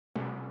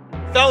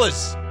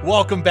Fellas,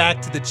 welcome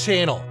back to the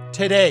channel.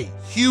 Today,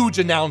 huge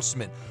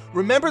announcement.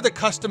 Remember the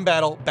custom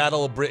Battle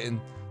of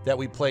Britain that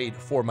we played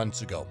 4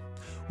 months ago?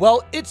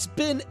 Well, it's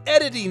been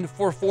editing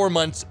for 4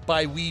 months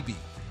by Weeby.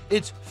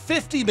 It's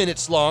 50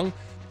 minutes long,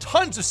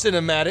 tons of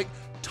cinematic,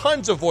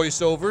 tons of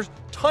voiceovers,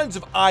 tons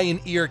of eye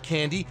and ear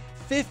candy,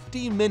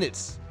 50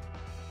 minutes.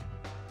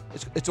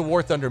 It's a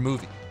War Thunder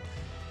movie.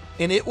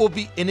 And it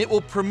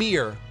will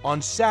premiere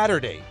on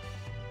Saturday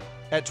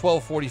at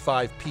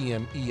 12:45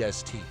 p.m.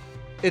 EST.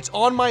 It's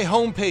on my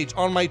homepage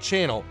on my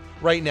channel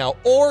right now,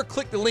 or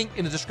click the link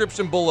in the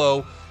description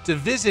below to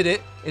visit it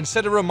and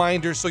set a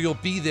reminder so you'll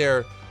be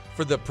there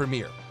for the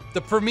premiere. The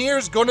premiere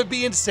is going to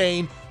be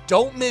insane.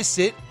 Don't miss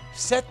it.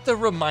 Set the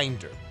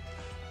reminder.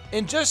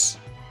 And just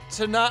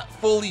to not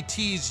fully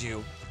tease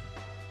you,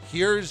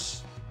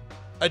 here's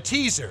a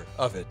teaser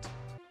of it.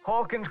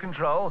 Hawkins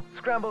Control,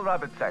 Scramble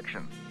Rabbit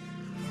section.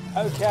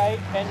 Okay,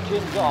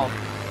 engines on.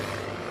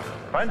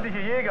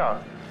 Feindliche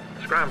Jäger.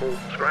 Scramble,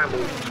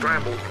 scramble,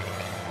 scramble.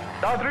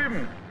 Da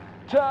drüben.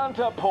 Turn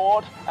to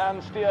port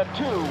and steer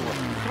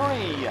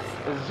 230.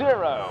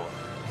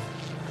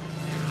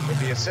 But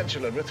the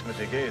essential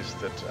arithmetic is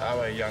that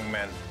our young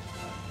men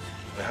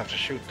will have to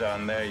shoot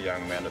down their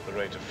young men at the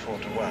rate of 4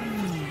 to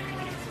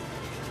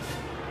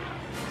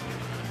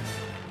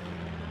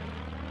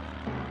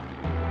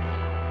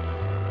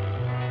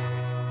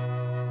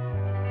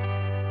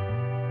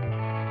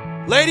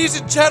 1.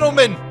 Ladies and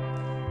gentlemen,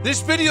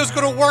 this video is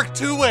going to work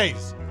two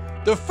ways.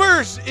 The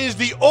first is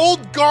the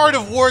old guard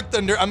of War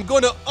Thunder. I'm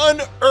going to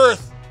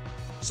unearth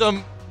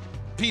some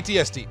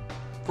PTSD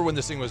for when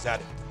this thing was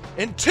added.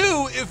 And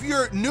two, if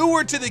you're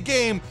newer to the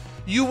game,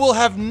 you will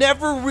have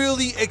never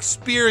really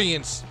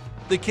experienced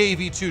the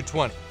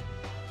KV-220.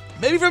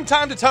 Maybe from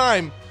time to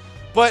time,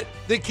 but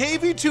the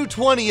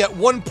KV-220 at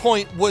one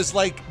point was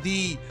like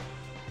the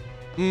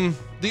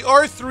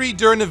R3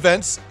 during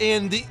events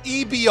and the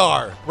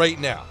EBR right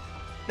now.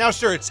 Now,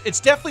 sure, it's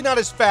definitely not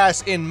as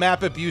fast and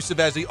map abusive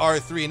as the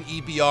R3 and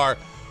EBR,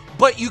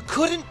 but you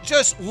couldn't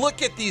just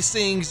look at these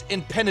things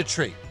and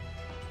penetrate.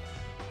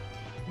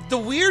 The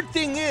weird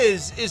thing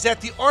is that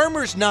the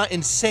armor's not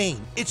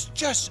insane. It's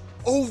just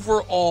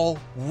overall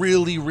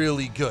really,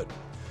 really good.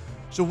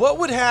 So what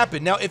would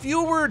happen? Now, if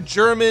you were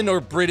German or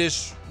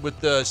British with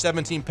the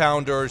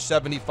 17-pounder or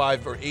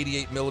 75 or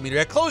 88 millimeter,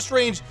 at close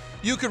range,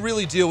 you could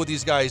really deal with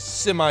these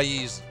guys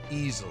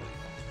easily.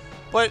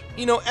 But,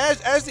 you know,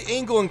 as the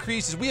angle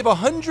increases, we have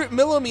 100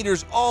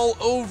 millimeters all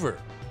over.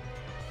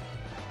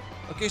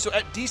 Okay, so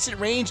at decent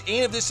range,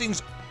 and if this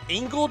thing's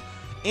angled,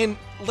 and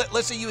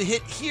let's say you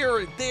hit here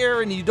or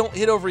there, and you don't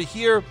hit over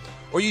here,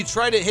 or you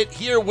try to hit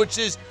here, which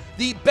is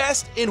the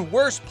best and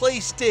worst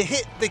place to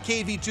hit the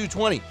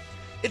KV-220.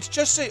 It's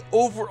just an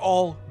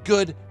overall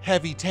good,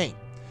 heavy tank.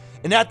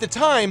 And at the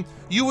time,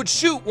 you would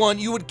shoot one,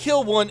 you would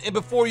kill one, and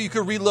before you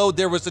could reload,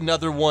 there was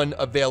another one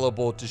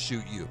available to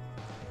shoot you.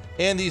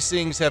 And these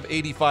things have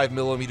 85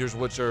 millimeters,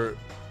 which are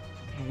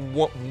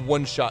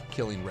one-shot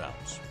killing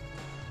rounds.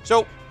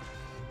 So,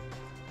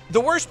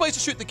 the worst place to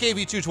shoot the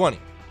KV-220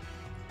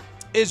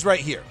 is right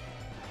here.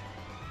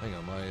 Hang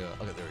on, okay, there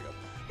we go.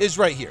 Is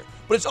right here.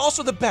 But it's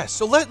also the best.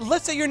 So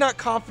let's say you're not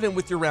confident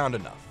with your round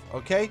enough,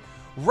 okay?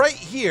 Right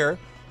here,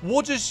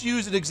 we'll just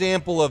use an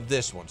example of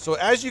this one. So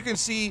as you can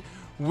see,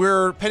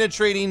 we're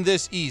penetrating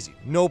this easy,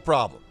 no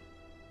problem.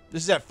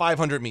 This is at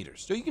 500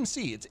 meters. So you can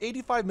see it's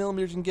 85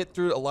 millimeters and get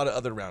through a lot of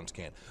other rounds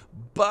can.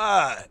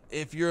 But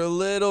if you're a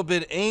little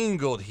bit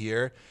angled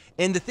here,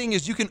 and the thing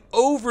is you can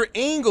over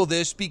angle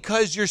this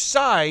because your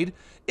side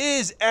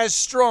is as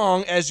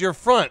strong as your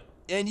front.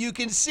 And you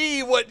can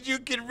see what you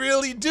can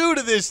really do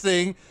to this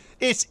thing.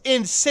 It's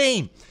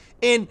insane.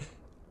 And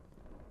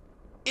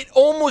it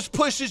almost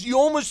pushes, you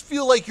almost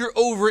feel like you're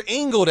over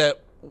angled at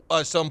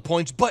some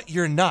points, but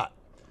you're not.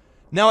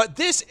 Now at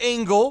this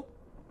angle,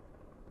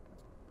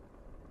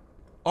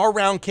 our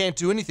round can't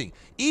do anything.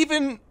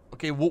 Even,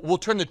 okay, we'll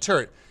turn the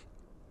turret.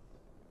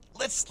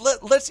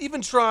 Let's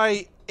even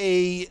try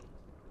a,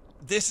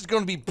 this is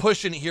going to be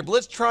pushing it here, but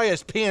let's try a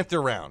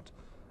Panther round.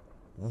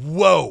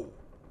 Whoa.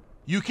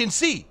 You can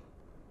see.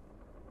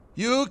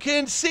 You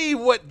can see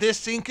what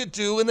this thing could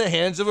do in the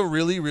hands of a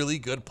really, really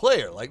good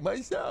player like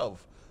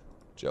myself.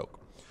 Joke.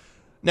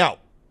 Now,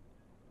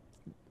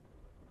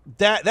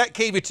 that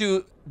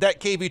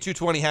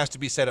KV-220 has to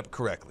be set up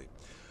correctly.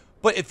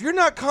 But if you're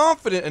not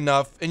confident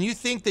enough and you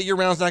think that your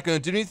round's not going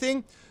to do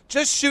anything,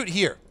 just shoot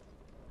here.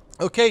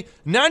 Okay,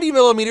 90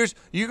 millimeters,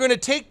 you're going to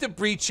take the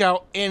breach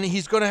out and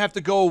he's going to have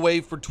to go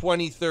away for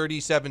 20, 30,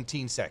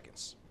 17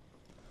 seconds.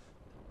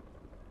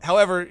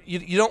 However,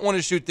 you don't want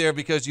to shoot there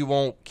because you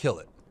won't kill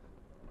it.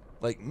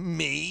 Like,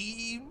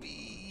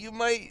 maybe you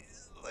might,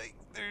 like,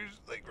 there's,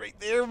 like, right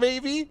there,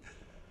 maybe?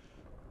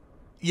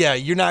 Yeah,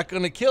 you're not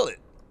going to kill it.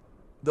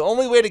 The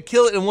only way to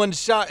kill it in one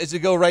shot is to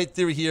go right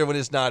through here when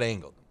it's not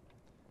angled.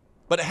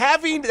 But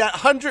having that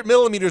 100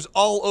 millimeters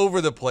all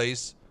over the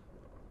place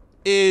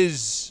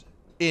is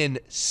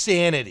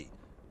insanity.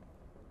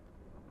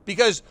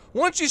 Because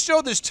once you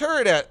show this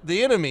turret at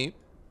the enemy,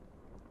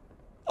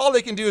 all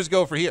they can do is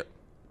go for here.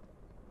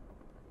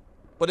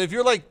 But if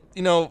you're like,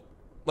 you know,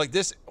 like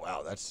this,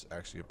 wow, that's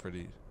actually a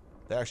pretty,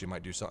 that actually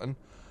might do something.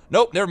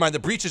 Nope, never mind. The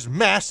breach is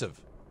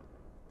massive.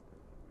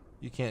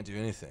 You can't do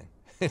anything.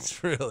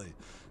 It's really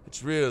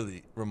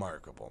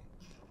remarkable.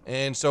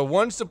 And so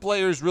once the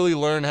players really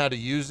learn how to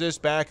use this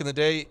back in the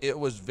day, it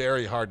was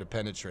very hard to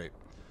penetrate.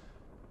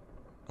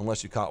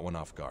 Unless you caught one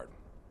off guard.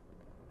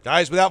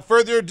 Guys, without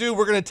further ado,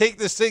 we're going to take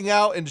this thing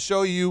out and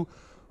show you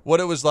what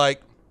it was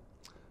like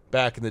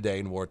back in the day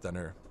in War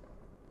Thunder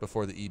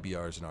before the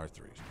EBRs and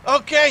R3s.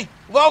 Okay,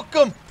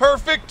 welcome.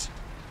 Perfect.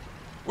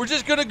 We're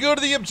just going to go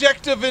to the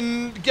objective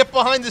and get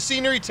behind the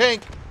scenery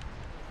tank.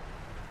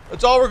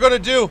 That's all we're going to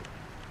do.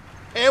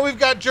 And we've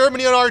got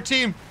Germany on our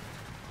team.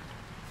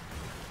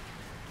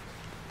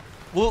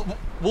 We'll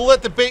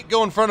let the bait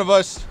go in front of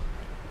us.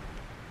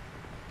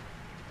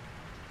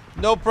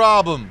 No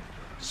problem.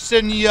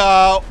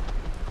 Syniako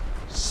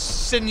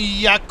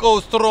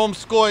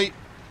Stromskoy.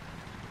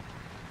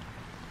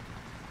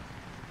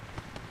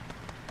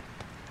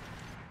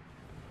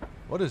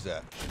 What is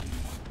that?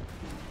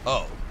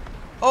 Oh.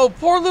 Oh,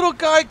 poor little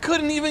guy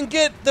couldn't even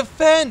get the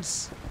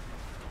fence.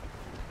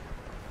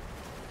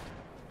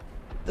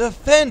 The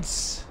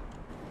fence.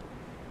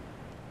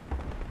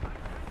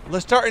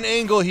 Let's start an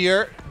angle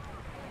here.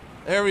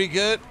 There we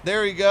go.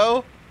 There we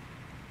go.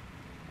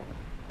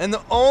 And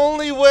the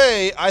only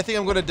way I think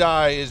I'm going to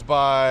die is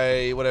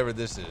by whatever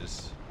this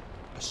is.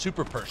 A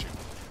super Pershing.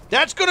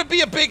 That's going to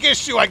be a big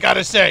issue, I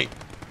gotta say.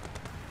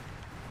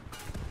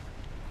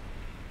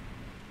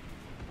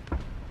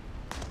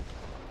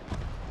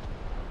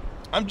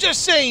 I'm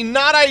just saying,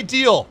 not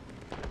ideal.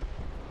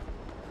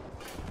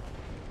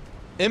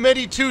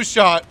 M82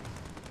 shot.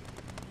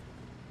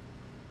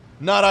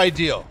 Not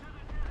ideal.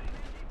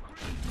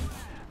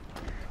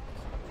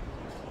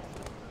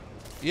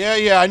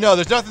 Yeah, I know.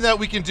 There's nothing that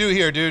we can do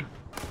here, dude.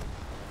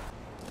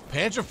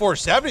 Panzer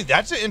 470,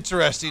 that's an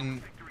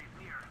interesting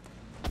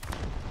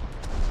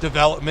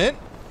development.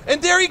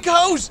 And there he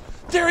goes!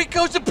 There he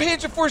goes! The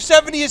Panzer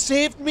 470 has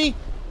saved me!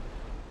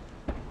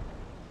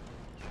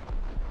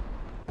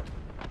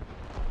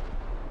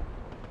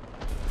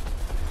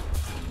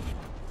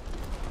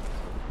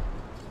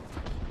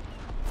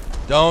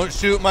 Don't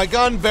shoot my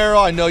gun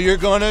barrel. I know you're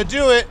gonna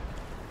do it.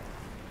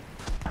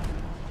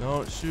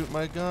 Don't shoot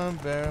my gun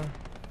barrel.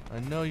 I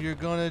know you're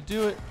gonna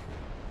do it.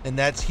 And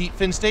that's heat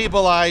fin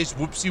stabilized.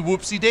 Whoopsie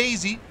whoopsie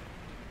daisy.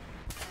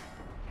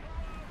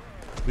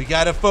 We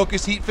gotta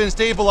focus heat fin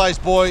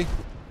stabilized, boy.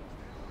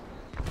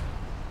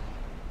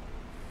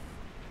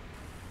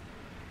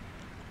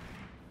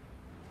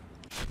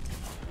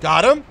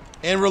 Got him.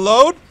 And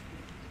reload.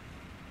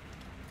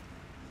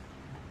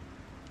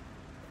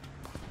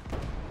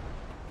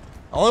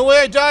 Only way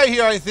I die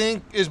here, I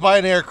think, is by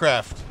an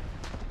aircraft.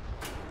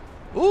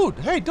 Ooh,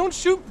 hey, don't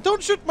shoot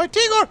my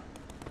Tigor!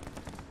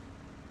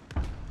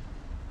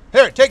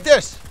 Here, take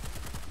this.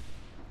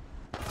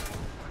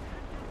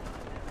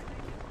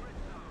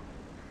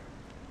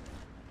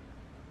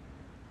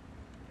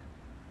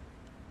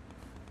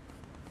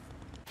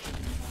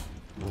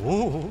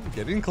 Ooh,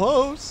 getting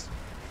close.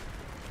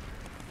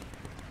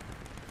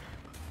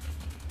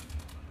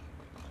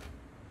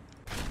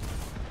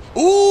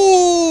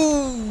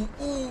 Ooh,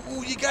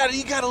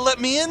 you gotta let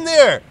me in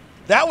there.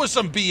 That was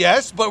some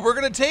BS, but we're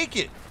gonna take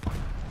it.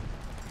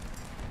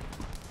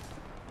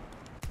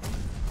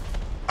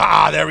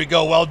 Ah, there we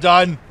go. Well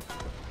done.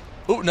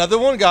 Ooh, another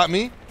one got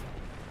me.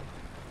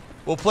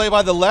 We'll play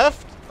by the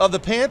left of the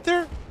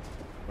Panther,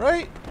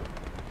 right?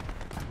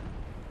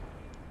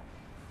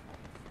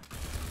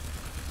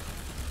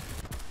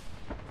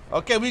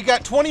 Okay, we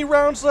got 20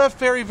 rounds left.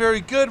 Very, very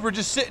good. We're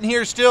just sitting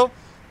here still.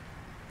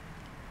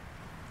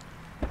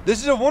 This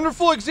is a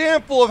wonderful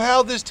example of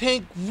how this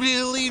tank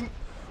really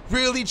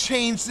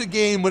changed the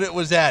game when it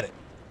was at it.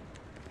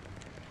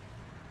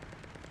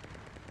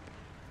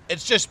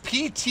 It's just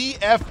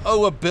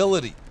PTFO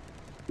ability.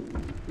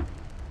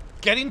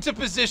 Getting to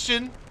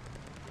position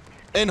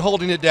and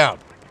holding it down.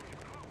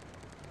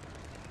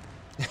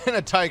 And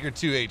a Tiger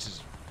 2H is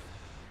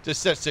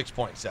just set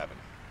 6.7.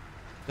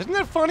 Isn't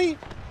that funny?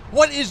 Who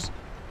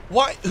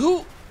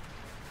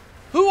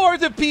are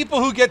the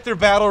people who get their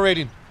battle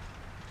rating?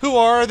 Who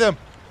are them?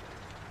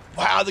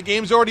 Wow, the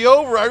game's already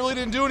over. I really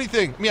didn't do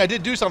anything. I mean, I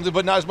did do something,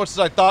 but not as much as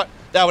I thought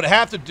that I would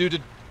have to do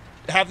to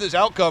have this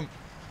outcome.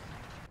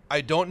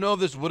 I don't know if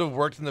this would have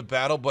worked in the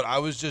battle, but I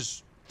was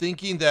just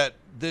thinking that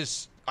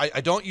this... I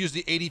don't use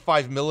the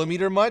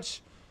 85mm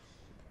much,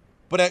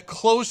 but at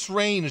close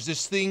range,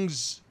 this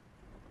thing's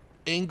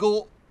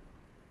angle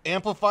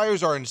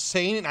amplifiers are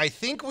insane, and I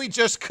think we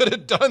just could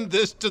have done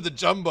this to the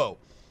Jumbo.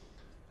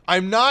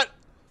 I'm not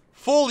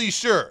fully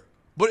sure,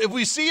 but if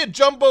we see a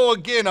Jumbo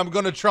again, I'm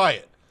going to try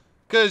it.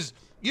 Because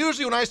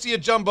usually when I see a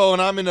Jumbo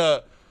and I'm in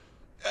a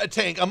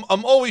tank,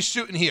 I'm always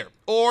shooting here,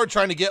 or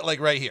trying to get,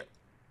 like, right here.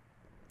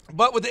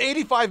 But with the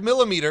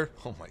 85mm,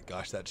 oh my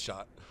gosh, that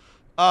shot.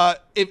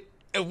 If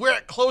we're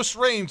at close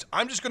range,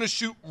 I'm just going to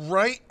shoot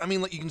right. I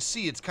mean, like you can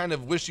see, it's kind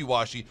of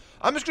wishy-washy.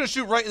 I'm just going to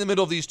shoot right in the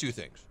middle of these two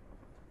things.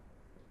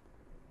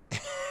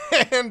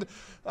 And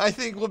I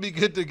think we'll be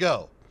good to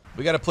go.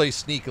 We got to play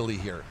sneakily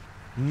here.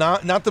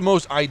 Not the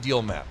most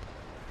ideal map.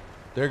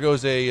 There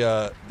goes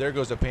a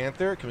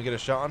panther. Can we get a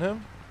shot on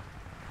him?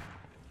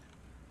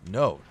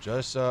 No,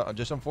 just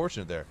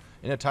unfortunate there.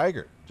 And a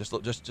tiger, just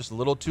a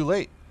little too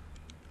late.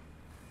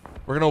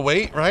 We're gonna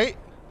wait, right?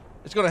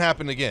 It's gonna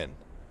happen again.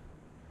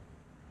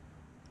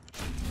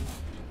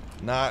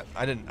 I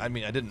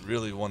didn't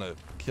really want to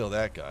kill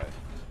that guy.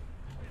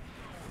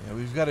 Yeah,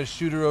 we've got a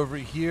shooter over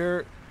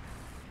here.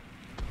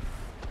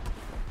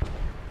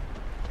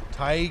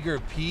 Tiger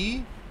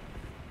P.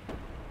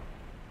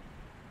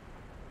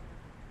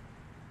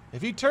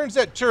 If he turns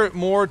that turret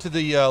more to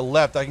the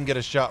left, I can get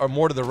a shot, or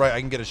more to the right, I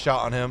can get a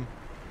shot on him.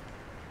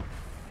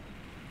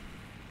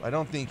 I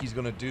don't think he's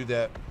going to do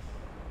that.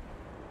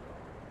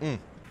 You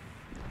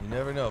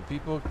never know.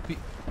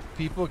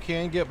 People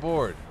can get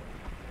bored.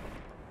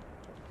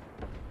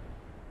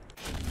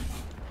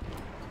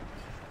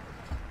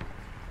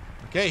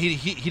 Okay,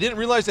 he didn't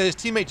realize that his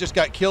teammate just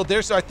got killed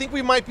there, so I think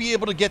we might be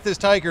able to get this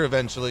tiger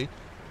eventually.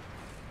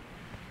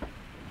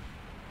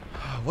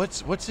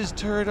 What's his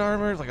turret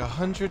armor? Like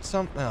 100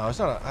 something? No, it's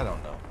not. I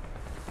don't know.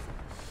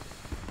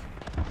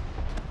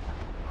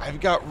 I've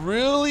got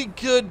really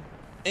good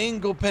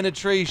angle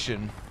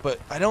penetration, but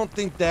I don't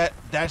think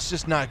that's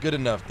just not good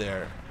enough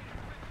there.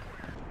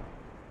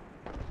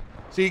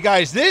 See,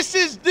 guys, this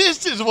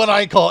is what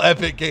I call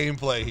epic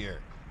gameplay here.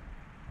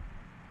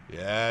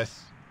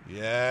 Yes,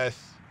 yes.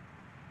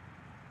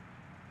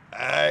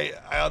 I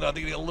don't know. I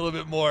think I need a little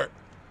bit more,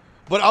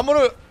 but I'm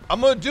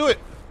gonna do it.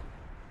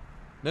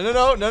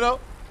 No,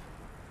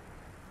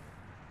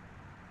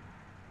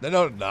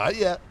 not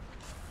yet.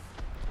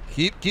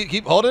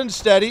 Keep holding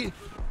steady.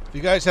 If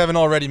you guys haven't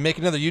already, make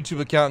another YouTube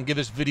account and give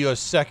this video a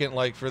second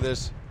like for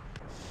this.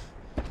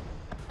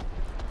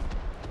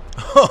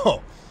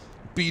 Oh,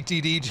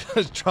 BTD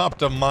just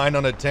dropped a mine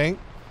on a tank.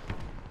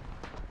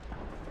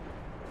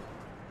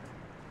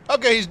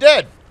 Okay, he's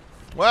dead.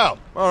 Wow.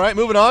 All right,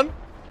 moving on.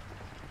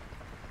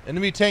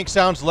 Enemy tank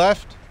sounds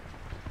left.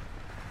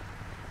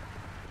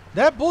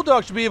 That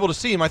bulldog should be able to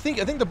see him. I think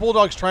the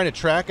bulldog's trying to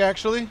track,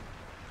 actually.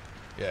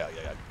 Yeah,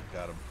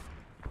 got him.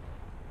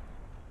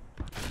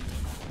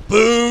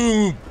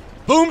 Boom!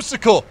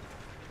 Boomsicle!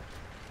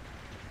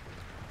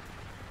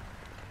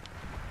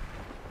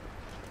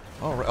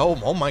 All right.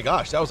 Oh my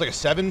gosh, that was like a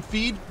 7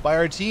 feed by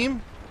our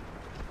team.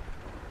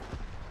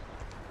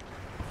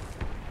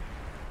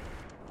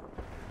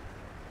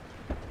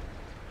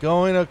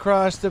 Going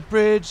across the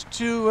bridge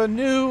to a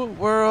new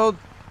world.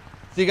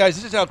 See, guys,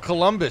 this is how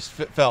Columbus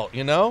felt,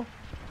 you know?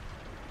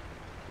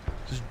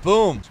 Just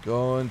boom.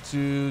 Going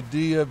to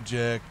the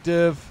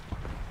objective.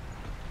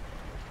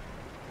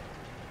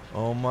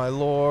 Oh, my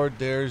lord.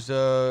 There's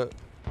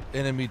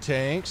enemy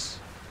tanks.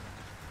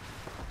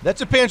 That's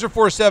a Panzer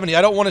 470.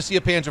 I don't want to see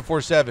a Panzer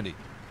 470.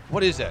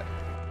 What is that?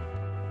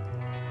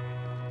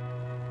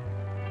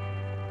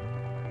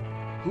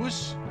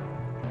 Who's...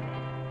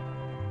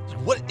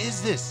 What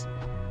is this?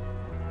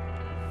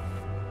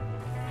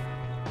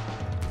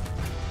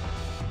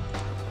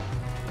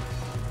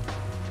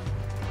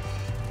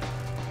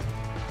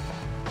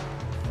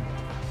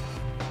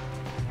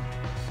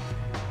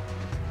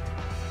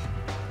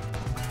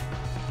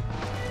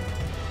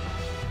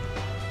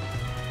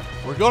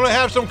 We're gonna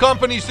have some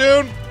company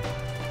soon.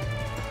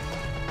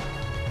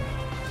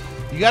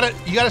 You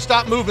gotta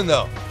stop moving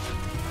though.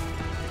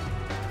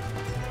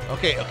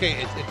 Okay,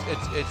 it's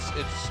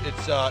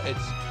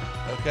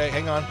okay,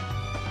 hang on.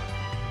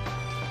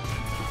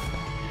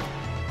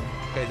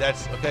 Okay,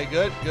 that's okay,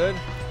 good.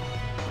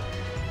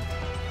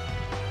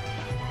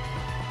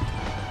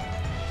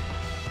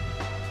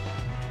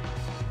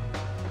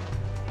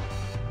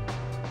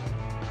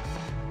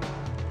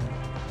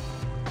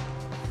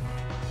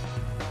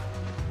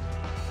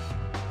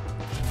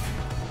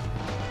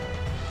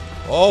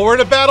 Oh, we're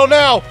in a battle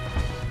now.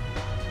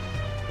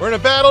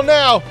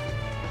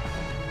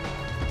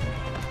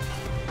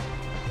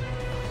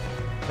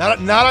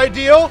 Not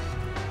ideal.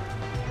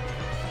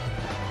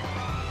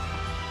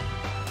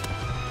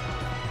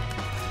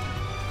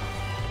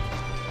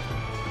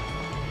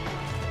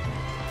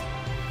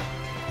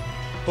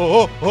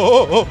 Oh.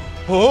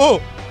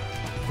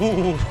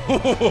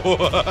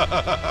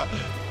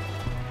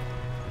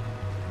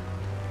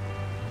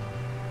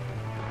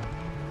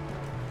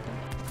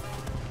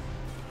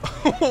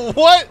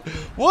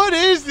 What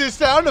is this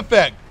sound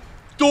effect?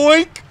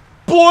 Doink,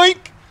 boink.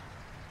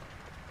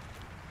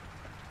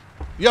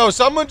 Yo,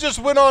 someone just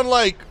went on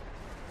like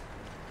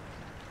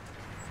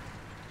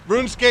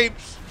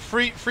RuneScape's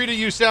free to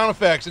use sound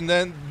effects, and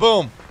then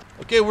boom.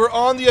 Okay, we're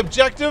on the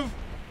objective.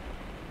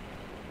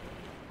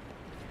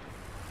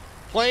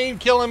 Plane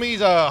killing me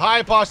is a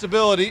high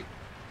possibility.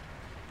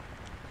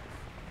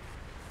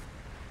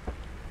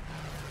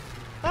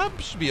 That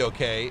should be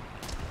okay.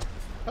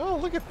 Oh,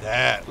 look at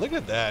that. Look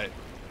at that.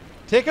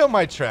 Take out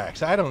my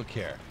tracks. I don't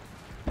care.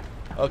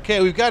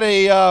 Okay, we've got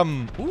a,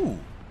 ooh.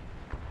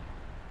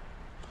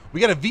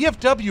 We got a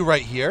VFW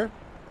right here.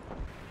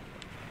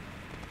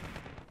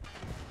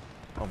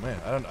 Oh, man.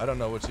 I don't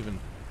know what's even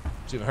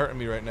hurting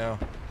me right now.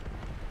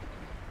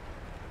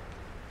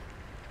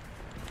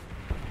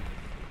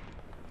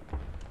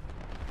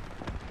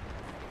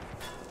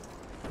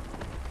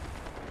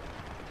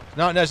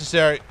 Not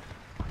necessary.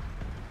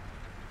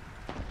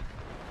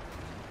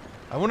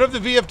 I wonder if the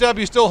VFW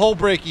is still hull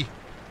breaky.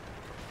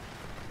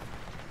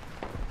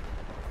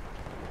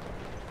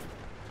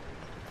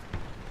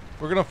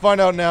 We're gonna find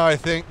out now, I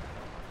think.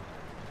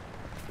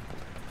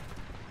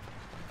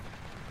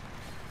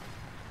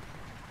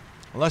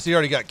 Unless he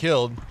already got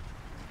killed.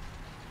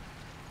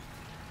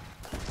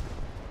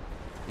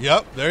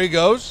 Yep, there he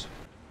goes.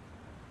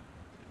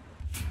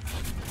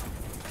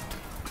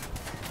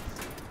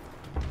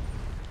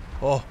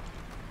 Oh.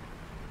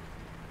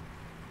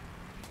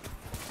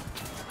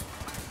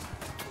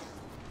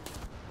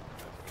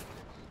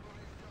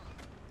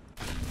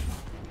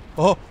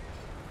 Oh.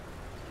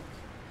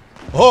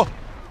 Oh.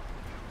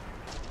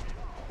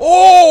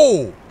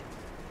 Oh!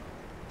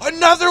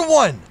 Another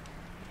one!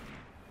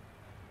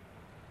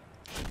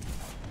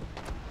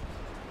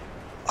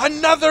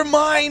 Another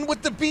mine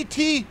with the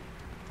BT!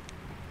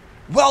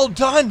 Well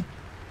done!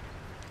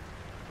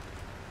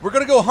 We're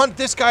gonna go hunt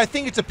this guy. I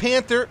think it's a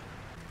panther.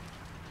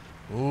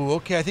 Ooh,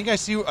 okay. I think I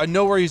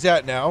know where he's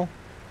at now.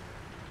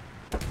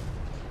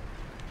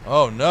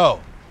 Oh, no.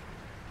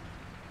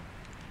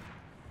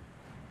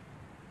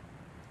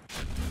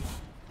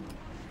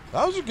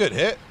 That was a good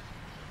hit.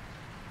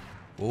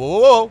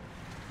 Whoa.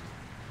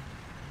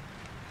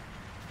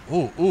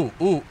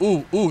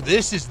 Ooh.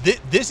 This is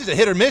a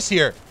hit or miss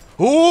here.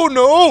 Oh,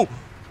 no.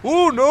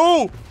 Oh,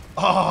 no.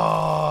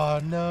 Oh,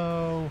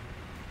 no.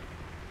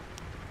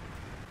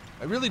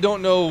 I really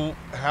don't know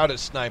how to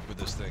snipe with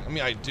this thing. I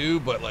mean, I do,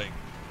 but, like,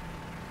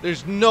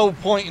 there's no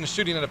point in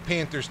shooting at a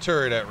Panther's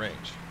turret at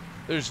range.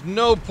 There's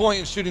no point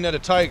in shooting at a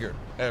Tiger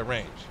at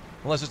range,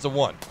 unless it's a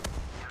 1.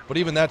 But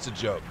even that's a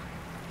joke.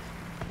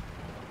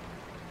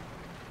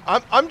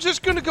 I'm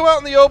just going to go out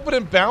in the open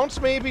and bounce,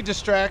 maybe,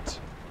 distract.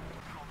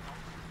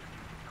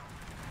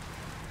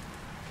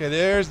 Okay,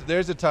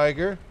 there's a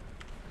Tiger.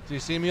 Do you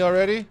see me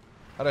already?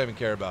 I don't even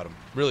care about him.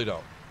 Really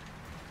don't.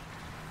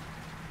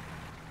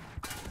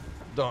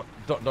 Don't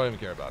even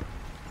care about him.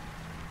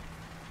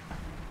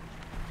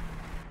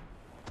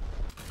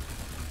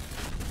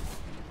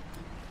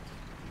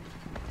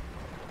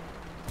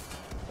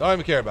 Don't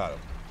even care about him.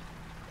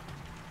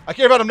 I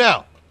care about him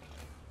now.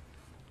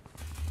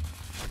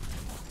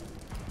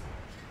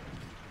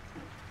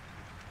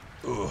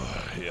 Ooh,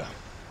 yeah.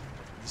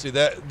 See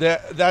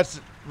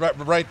that's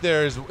right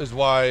there is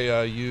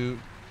why you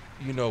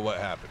know what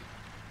happened.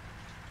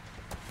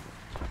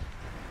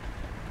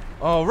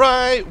 All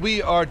right,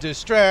 we are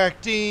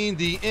distracting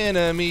the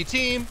enemy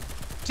team.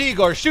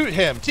 Tigor, shoot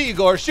him.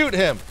 Tigor, shoot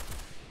him.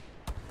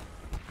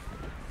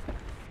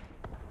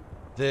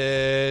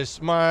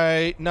 This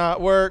might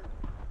not work.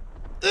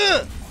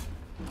 Ugh.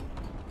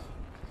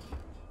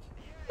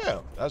 Yeah,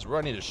 that's where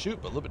I need to shoot,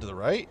 but a little bit to the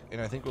right,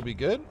 and I think we'll be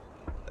good.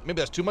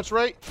 Maybe that's too much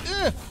right.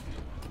 A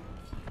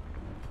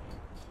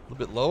little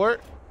bit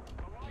lower.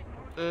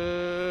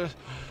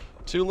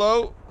 Too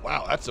low.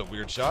 Wow, that's a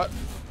weird shot.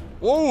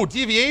 Whoa,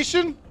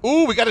 deviation.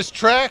 Ooh, we got his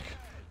track.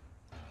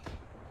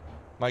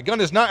 My gun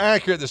is not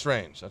accurate at this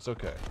range. That's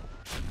okay.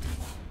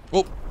 Oh.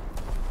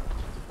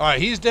 All right,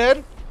 he's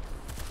dead.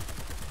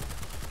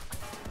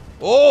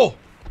 Oh.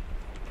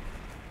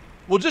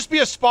 We'll just be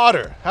a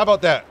spotter. How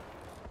about that?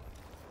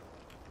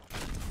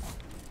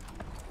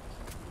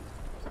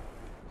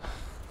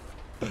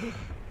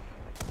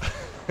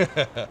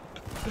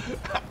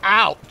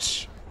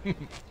 Ouch.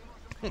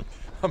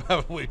 I'm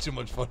having way too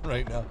much fun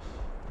right now.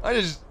 I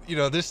just, you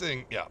know, this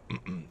thing, yeah,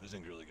 this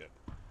thing's really good.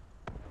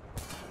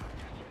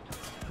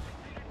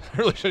 I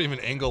really shouldn't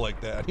even angle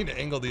like that. I need to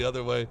angle the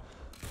other way.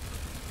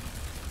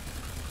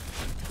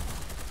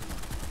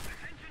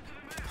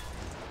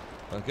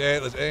 Okay,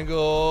 let's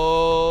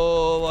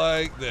angle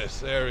like this.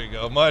 There we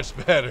go. Much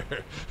better.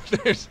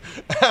 There's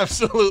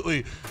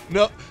absolutely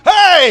no...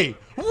 Hey!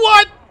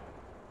 What?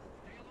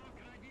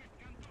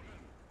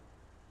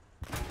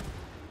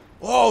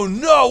 Oh,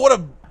 no. What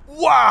a...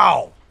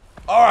 Wow.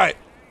 All right.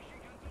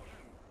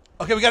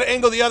 Okay, we got to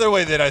angle the other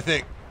way then, I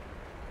think.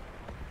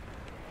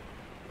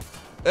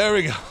 There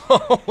we go.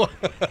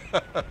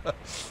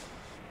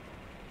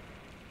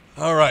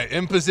 All right,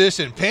 in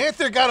position.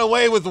 Panther got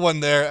away with one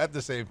there at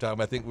the same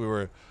time. I think we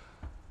were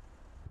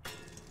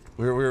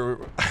I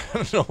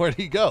don't know, where'd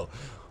he go?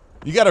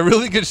 You got a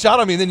really good shot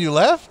on me and then you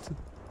left?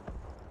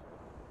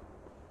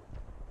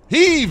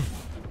 Heave!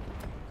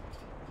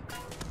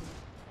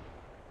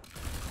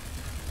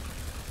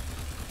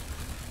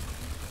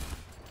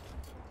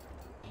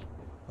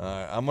 All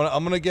right, I'm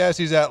gonna guess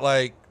he's at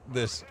like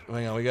this.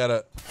 Hang on, we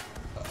gotta.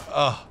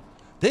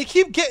 They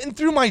keep getting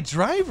through my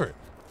driver.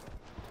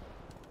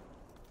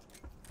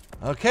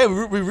 Okay,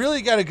 we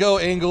really gotta go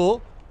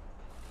angle.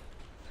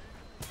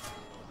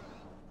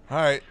 All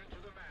right,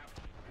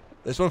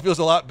 this one feels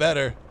a lot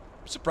better.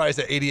 I'm surprised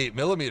that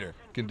 88mm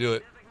can do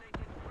it.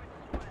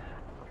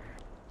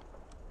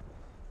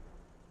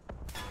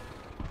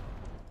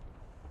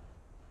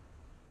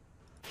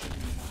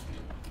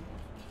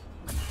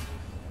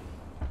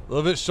 A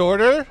little bit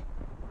shorter,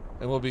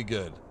 and we'll be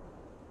good.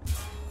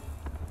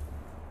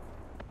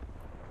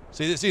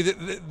 See, this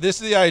is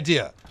the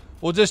idea.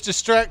 We'll just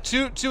distract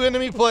two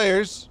enemy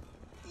players.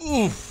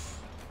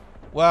 Oof.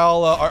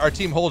 While our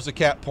team holds the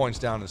cap points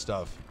down and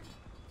stuff.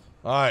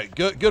 All right,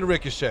 good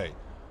ricochet.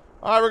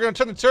 All right, we're gonna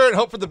turn the turret and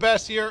hope for the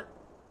best here.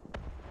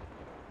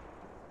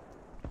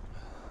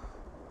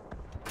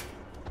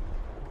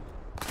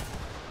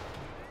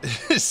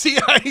 See,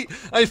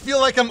 I feel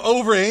like I'm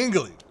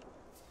over-angling.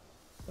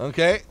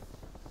 Okay.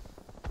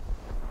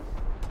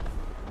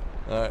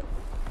 All right.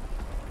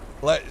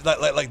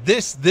 Like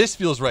this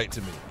feels right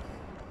to me.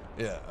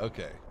 Yeah,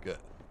 okay, good.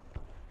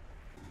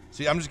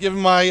 See, I'm just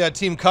giving my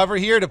team cover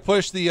here to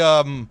push the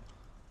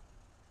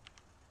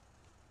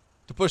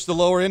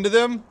lower into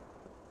them.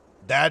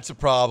 That's a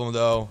problem,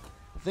 though.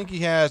 I think he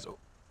has...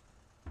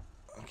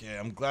 Okay,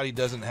 I'm glad he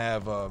doesn't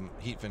have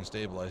heat fin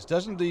stabilized.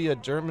 Doesn't the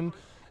German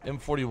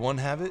M41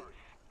 have it?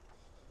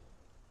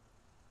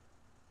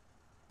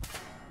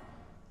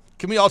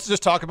 Can we also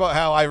just talk about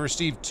how I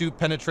received 2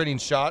 penetrating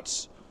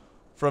shots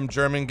from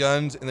German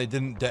guns and they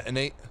didn't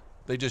detonate?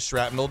 They just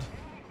shrapneled.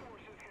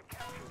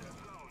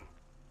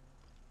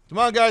 Come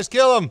on, guys,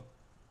 kill him!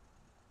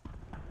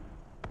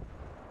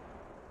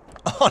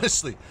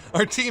 Honestly,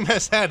 our team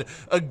has had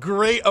a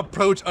great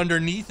approach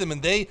underneath them,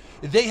 and they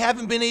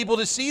haven't been able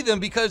to see them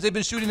because they've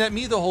been shooting at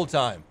me the whole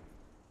time.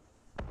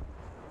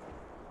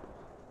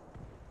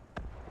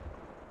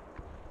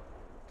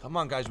 Come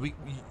on, guys,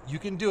 you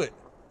can do it.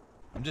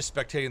 I'm just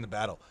spectating the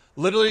battle.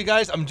 Literally,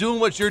 guys, I'm doing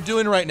what you're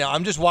doing right now.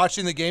 I'm just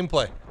watching the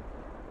gameplay.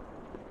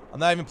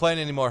 I'm not even playing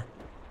anymore.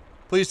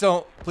 Please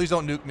don't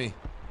nuke me.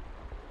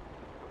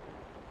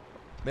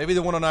 Maybe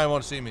the 109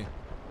 won't see me.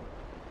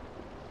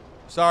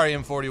 Sorry,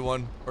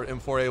 M41 or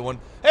M4A1.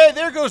 Hey,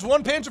 there goes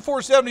one Panzer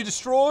 470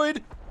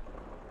 destroyed.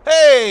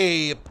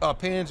 Hey,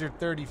 Panzer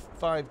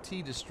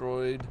 35T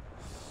destroyed.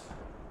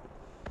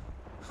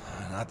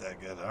 Not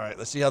that good. All right,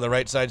 let's see how the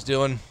right side's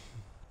doing.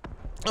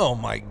 Oh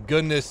my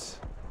goodness.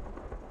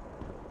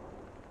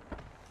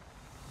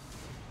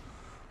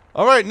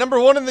 All right, number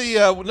one in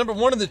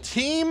the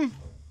team.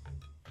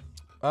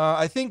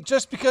 I think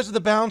just because of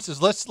the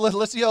bounces, let's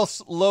see how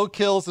low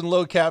kills and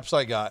low caps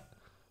I got.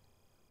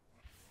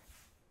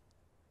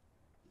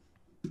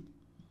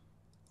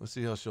 Let's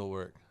see how she'll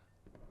work.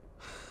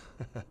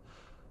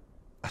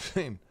 I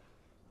mean,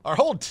 our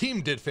whole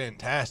team did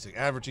fantastic,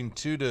 averaging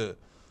 2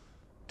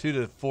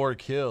 to 4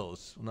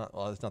 kills.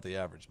 Well, that's not the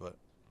average, but.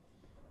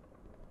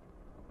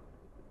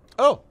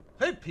 Oh,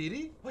 hey,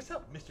 Petey. What's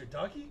up, Mr.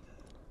 Doggy?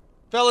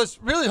 Fellas,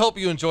 really hope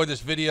you enjoyed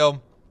this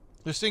video.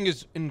 This thing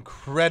is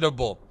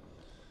incredible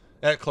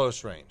at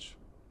close range.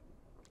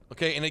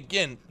 Okay, and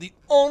again, the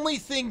only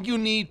thing you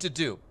need to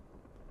do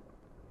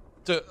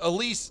to at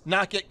least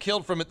not get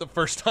killed from it the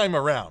first time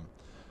around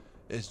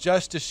is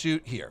just to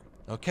shoot here,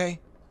 okay?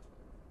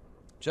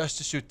 Just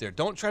to shoot there.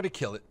 Don't try to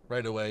kill it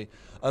right away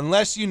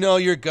unless you know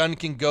your gun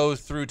can go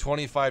through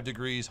 25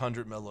 degrees,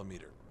 100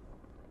 millimeter.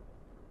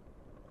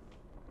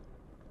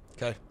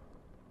 Okay?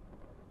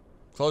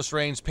 Close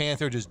range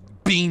Panther, just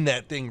beam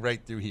that thing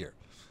right through here.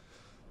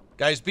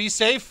 Guys, be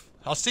safe.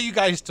 I'll see you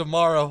guys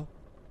tomorrow.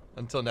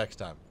 Until next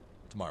time.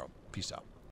 Tomorrow. Peace out.